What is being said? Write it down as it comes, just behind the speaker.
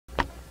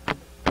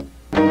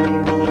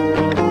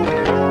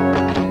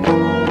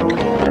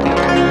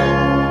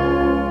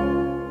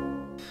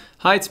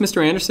Hi, it's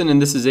Mr. Andersen, and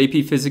this is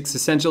AP Physics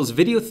Essentials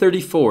video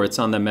 34. It's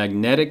on the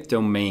magnetic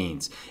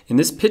domains. In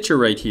this picture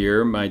right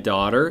here, my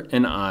daughter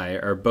and I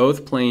are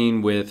both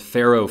playing with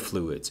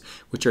ferrofluids,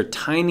 which are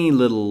tiny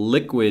little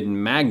liquid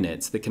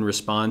magnets that can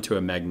respond to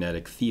a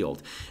magnetic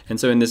field.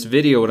 And so in this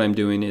video, what I'm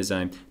doing is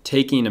I'm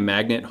taking a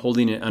magnet,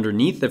 holding it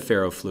underneath the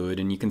ferrofluid,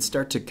 and you can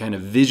start to kind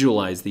of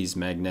visualize these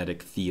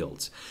magnetic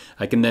fields.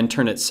 I can then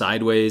turn it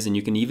sideways, and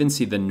you can even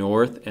see the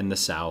north and the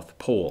south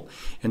pole.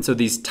 And so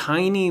these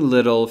tiny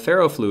little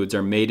ferrofluids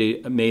are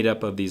made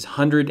up of these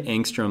 100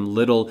 angstrom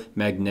little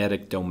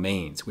magnetic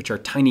domains, which are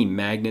tiny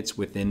magnets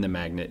within the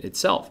magnet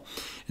itself.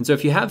 And so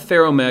if you have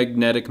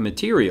ferromagnetic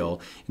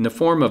material in the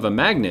form of a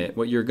magnet,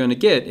 what you're going to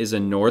get is a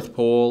north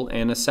pole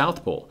and a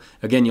south pole.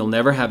 Again, you'll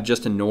never have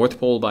just a north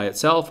pole by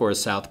itself or a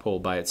south pole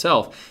by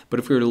itself, but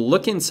if we were to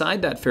look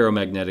inside that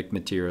ferromagnetic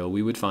material,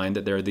 we would find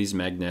that there are these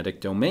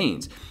magnetic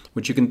domains,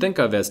 which you can think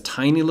of as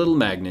tiny little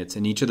magnets,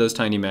 and each of those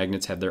tiny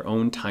magnets have their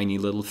own tiny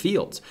little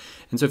fields.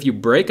 And so if you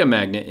break a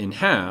magnet in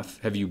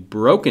half, have you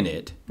broken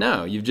it?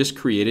 No, you've just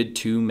created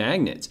two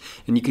magnets.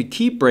 And you could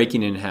keep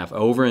breaking it in half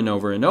over and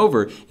over and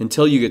over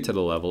until you get to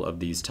the level of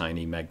these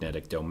tiny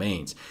magnetic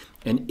domains.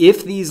 And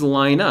if these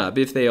line up,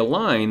 if they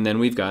align, then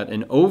we've got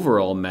an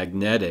overall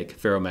magnetic,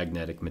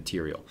 ferromagnetic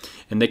material.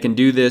 And they can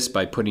do this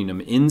by putting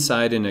them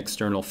inside an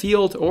external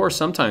field, or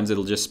sometimes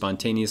it'll just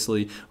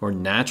spontaneously or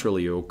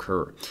naturally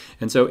occur.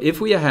 And so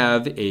if we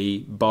have a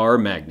bar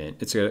magnet,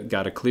 it's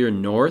got a clear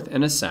north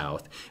and a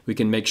south, we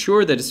can make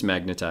sure that it's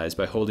magnetized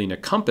by holding a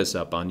compass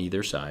up on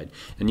either side.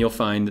 And you'll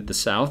find that the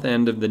south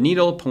end of the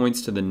needle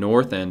points to the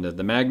north end of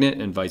the magnet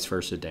and vice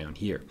versa down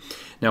here.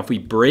 Now if we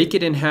break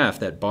it in half,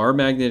 that bar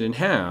magnet in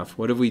half,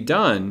 what have we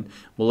done?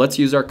 Well, let's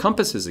use our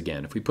compasses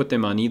again. If we put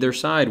them on either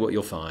side, what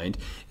you'll find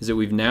is that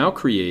we've now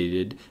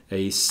created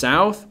a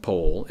south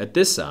pole at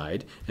this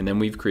side, and then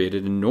we've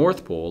created a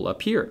north pole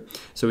up here.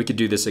 So we could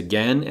do this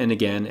again and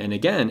again and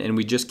again, and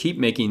we just keep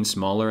making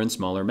smaller and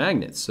smaller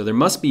magnets. So there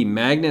must be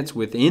magnets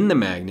within the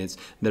magnets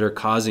that are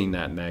causing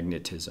that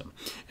magnetism.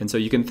 And so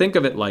you can think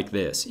of it like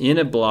this. In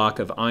a block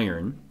of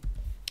iron,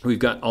 we've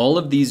got all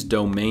of these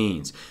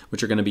domains,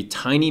 which are going to be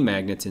tiny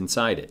magnets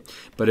inside it.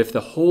 But if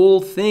the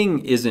whole thing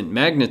isn't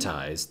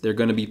magnetized, they're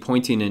going to be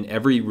pointing in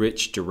every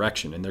which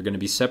direction, and they're going to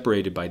be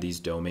separated by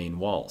these domain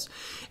walls.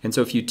 And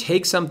so if you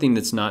take something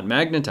that's not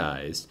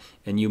magnetized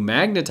and you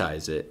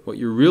magnetize it, what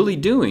you're really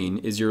doing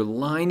is you're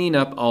lining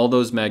up all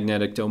those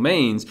magnetic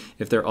domains.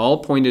 If they're all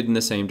pointed in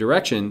the same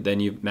direction,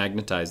 then you've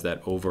magnetized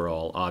that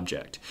overall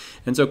object.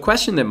 And so a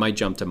question that might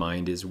jump to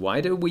mind is,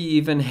 why do we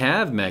even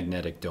have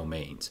magnetic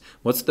domains?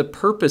 What's the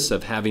purpose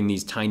of having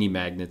these tiny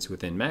magnets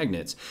within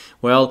magnets?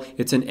 Well,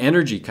 it's an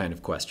energy kind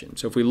of question.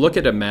 So if we look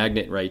at a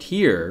magnet right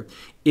here,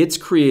 it's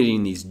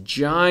creating these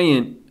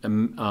giant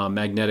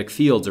magnetic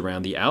fields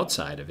around the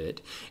outside of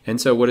it.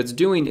 And so what it's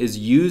doing is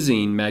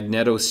using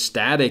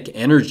magnetostatic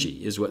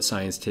energy, is what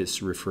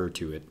scientists refer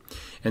to it.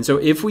 And so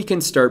if we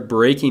can start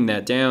breaking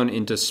that down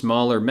into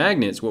smaller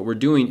magnets, what we're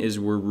doing is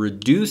we're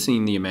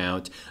reducing the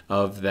amount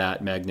of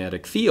that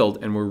magnetic field,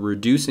 and we're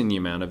reducing the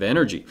amount of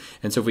energy.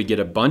 And so if we get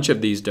a bunch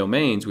of these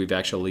domains, we've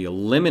actually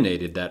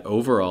eliminated that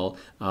overall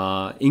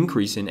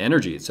increase in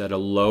energy. It's at a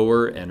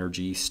lower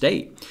energy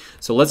state.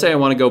 So let's say I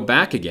want to go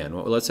back again.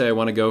 Well, let's say I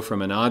want to go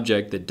from an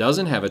object that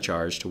doesn't have a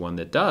charge to one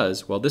that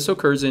does. Well, this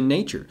occurs in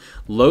nature.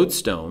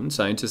 Lodestone,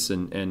 scientists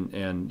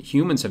and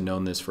humans have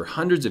known this for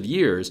hundreds of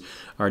years,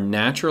 are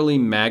naturally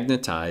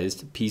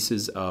magnetized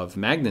pieces of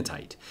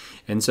magnetite.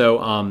 And so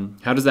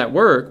how does that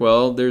work?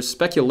 Well, there's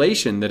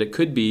speculation that it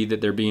could be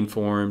that they're being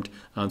formed,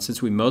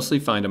 since we mostly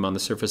find them on the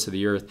surface of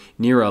the Earth,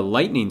 near a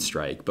lightning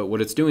strike. But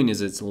what it's doing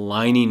is it's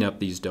lining up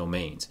these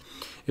domains.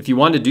 If you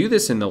want to do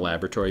this in the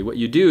laboratory, what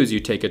you do is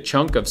you take a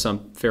chunk of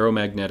some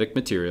ferromagnetic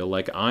material,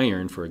 like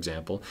iron, for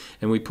example,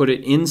 and we put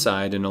it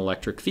inside an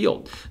electric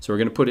field. So we're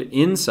going to put it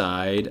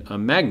inside a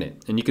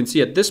magnet. And you can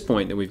see at this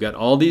point that we've got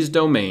all these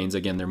domains.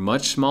 Again, they're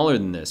much smaller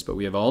than this, but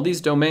we have all these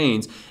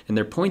domains, and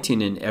they're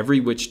pointing in every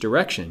which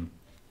direction.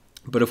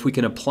 But if we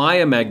can apply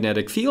a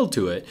magnetic field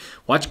to it,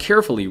 watch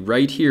carefully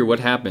right here what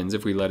happens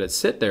if we let it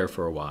sit there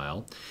for a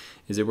while.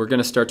 Is that we're going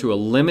to start to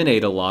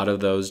eliminate a lot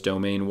of those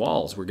domain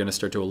walls. We're going to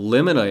start to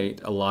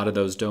eliminate a lot of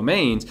those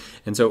domains.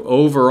 And so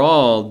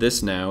overall,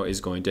 this now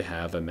is going to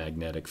have a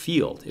magnetic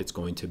field. It's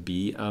going to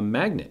be a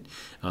magnet.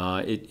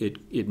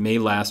 It may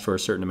last for a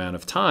certain amount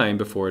of time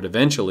before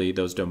eventually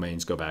those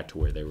domains go back to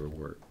where they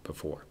were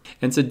before.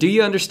 And so do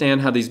you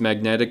understand how these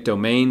magnetic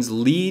domains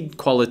lead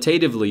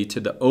qualitatively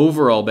to the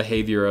overall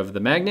behavior of the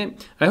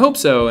magnet? I hope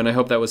so, and I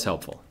hope that was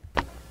helpful.